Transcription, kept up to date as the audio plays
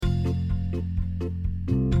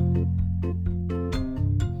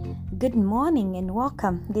Good morning and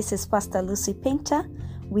welcome. This is Pastor Lucy Painter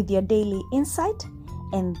with your daily insight.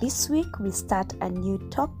 And this week we start a new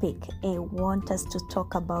topic. I want us to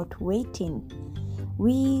talk about waiting.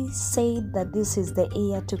 We say that this is the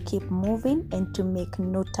year to keep moving and to make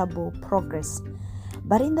notable progress.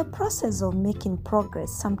 But in the process of making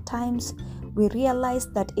progress, sometimes we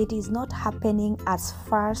realize that it is not happening as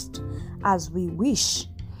fast as we wish.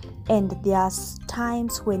 And there are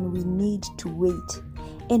times when we need to wait.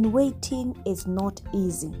 And waiting is not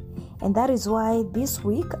easy. And that is why this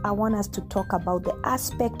week I want us to talk about the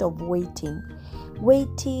aspect of waiting.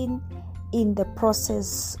 Waiting in the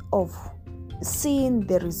process of seeing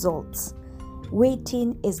the results.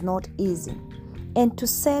 Waiting is not easy. And to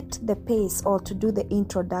set the pace or to do the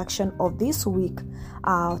introduction of this week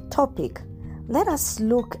topic, let us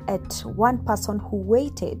look at one person who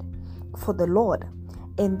waited for the Lord.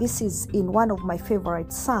 And this is in one of my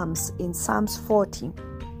favorite Psalms, in Psalms 40.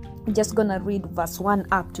 I'm just going to read verse 1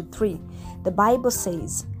 up to 3. The Bible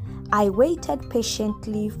says, I waited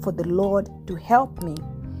patiently for the Lord to help me.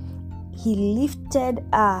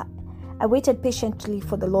 I waited patiently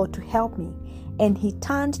for the Lord to help me, and He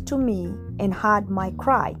turned to me and heard my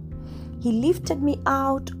cry. He lifted me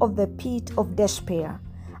out of the pit of despair,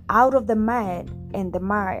 out of the mud and the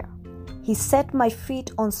mire. He set my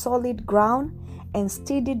feet on solid ground and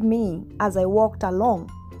steadied me as I walked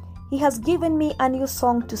along. He has given me a new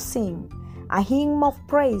song to sing, a hymn of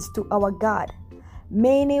praise to our God.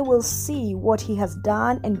 Many will see what He has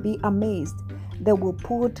done and be amazed. They will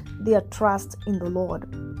put their trust in the Lord.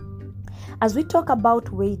 As we talk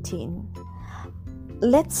about waiting,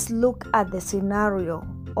 let's look at the scenario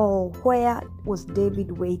or where was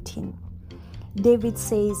David waiting. David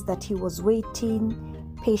says that he was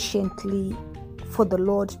waiting patiently for the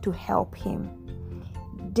Lord to help him.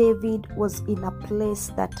 David was in a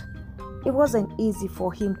place that it wasn't easy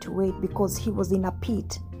for him to wait because he was in a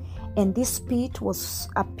pit. And this pit was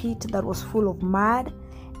a pit that was full of mud,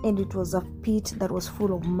 and it was a pit that was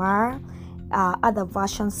full of mire. Other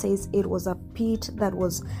version says it was a pit that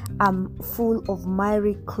was full of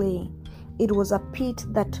miry clay. It was a pit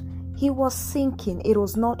that he was sinking. It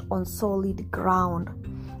was not on solid ground.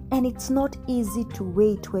 And it's not easy to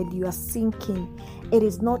wait when you are sinking. It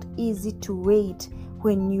is not easy to wait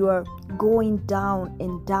when you are going down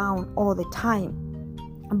and down all the time.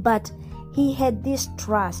 But he had this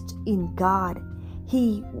trust in God.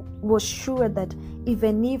 He was sure that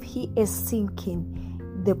even if he is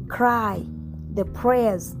sinking, the cry, the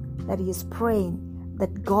prayers that he is praying,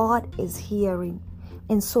 that God is hearing.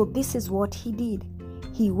 And so this is what he did.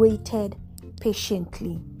 He waited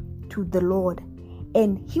patiently to the Lord.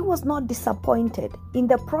 And he was not disappointed. In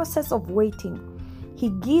the process of waiting, he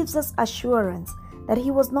gives us assurance that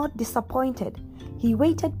he was not disappointed. He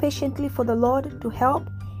waited patiently for the Lord to help,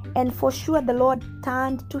 and for sure the Lord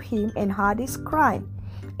turned to him and heard his cry.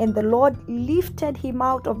 And the Lord lifted him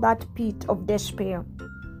out of that pit of despair.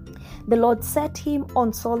 The Lord set him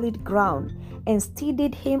on solid ground and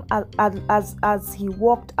steadied him as he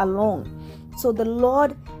walked along. So the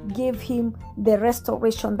Lord gave him the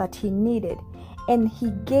restoration that he needed, and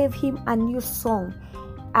he gave him a new song,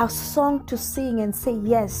 a song to sing and say,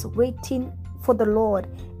 yes, waiting for the Lord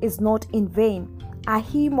is not in vain. A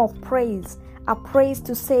hymn of praise, a praise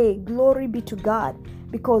to say, glory be to God,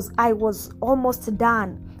 because I was almost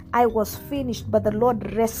done. I was finished, but the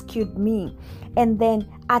Lord rescued me. And then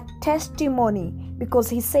a testimony,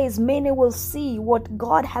 because he says many will see what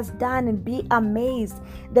God has done and be amazed.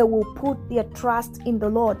 They will put their trust in the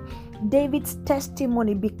Lord. David's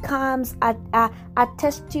testimony becomes a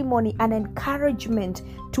testimony, an encouragement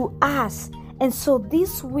to us. And so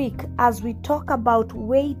this week, as we talk about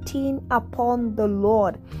waiting upon the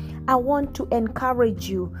Lord, I want to encourage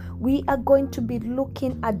you. We are going to be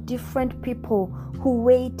looking at different people who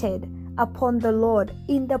waited upon the Lord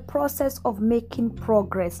in the process of making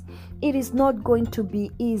progress. It is not going to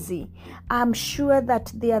be easy. I'm sure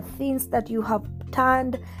that there are things that you have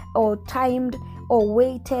turned or timed or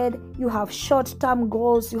waited. You have short-term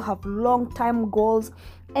goals, you have long-term goals.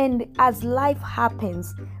 And as life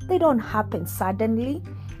happens, they don't happen suddenly.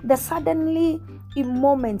 The suddenly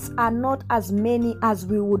moments are not as many as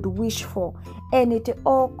we would wish for. And it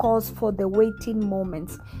all calls for the waiting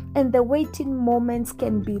moments. And the waiting moments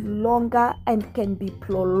can be longer and can be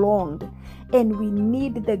prolonged. And we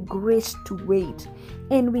need the grace to wait.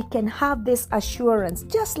 And we can have this assurance,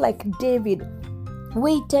 just like David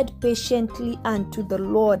waited patiently unto the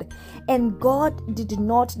Lord, and God did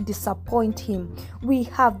not disappoint him. We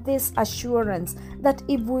have this assurance that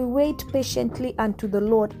if we wait patiently unto the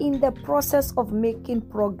Lord in the process of making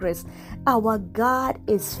progress, our God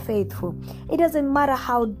is faithful. It doesn't matter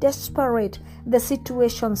how desperate the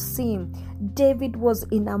situation seemed. David was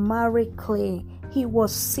in a miry clay. He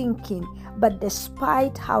was sinking, but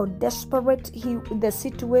despite how desperate the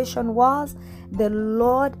situation was, the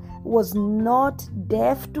Lord was not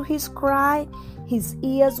deaf to his cry. His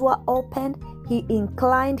ears were opened. He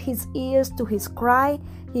inclined his ears to his cry.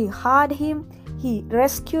 He heard him. He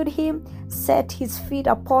rescued him, set his feet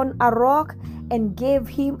upon a rock, and gave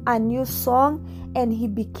him a new song, and he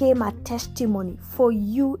became a testimony for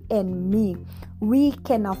you and me. We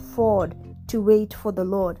can afford to wait for the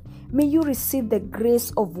Lord. May you receive the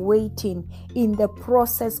grace of waiting in the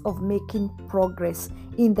process of making progress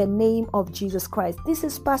in the name of Jesus Christ. This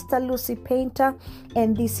is Pastor Lucy Painter,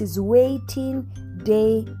 and this is Waiting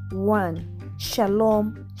Day 1.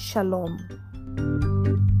 Shalom, shalom.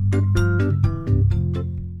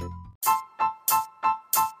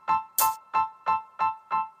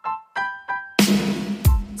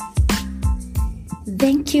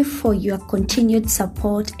 Thank you for your continued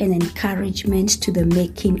support and encouragement to the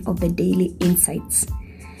making of the Daily Insights,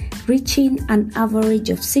 reaching an average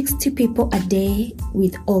of 60 people a day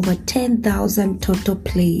with over 10,000 total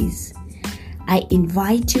plays. I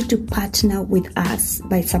invite you to partner with us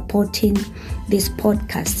by supporting this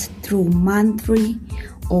podcast through monthly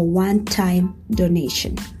or one-time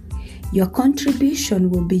donation. Your contribution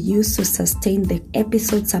will be used to sustain the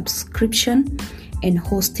episode subscription and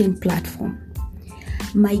hosting platform.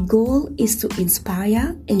 My goal is to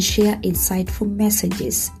inspire and share insightful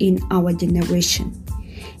messages in our generation,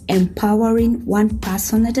 empowering one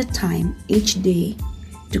person at a time each day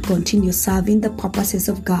to continue serving the purposes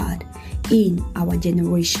of God in our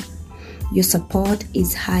generation. Your support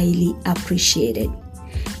is highly appreciated.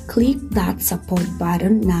 Click that support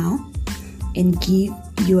button now and give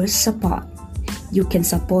your support. You can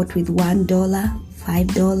support with $1,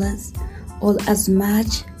 $5, or as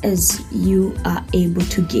much as you are able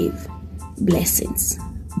to give. Blessings.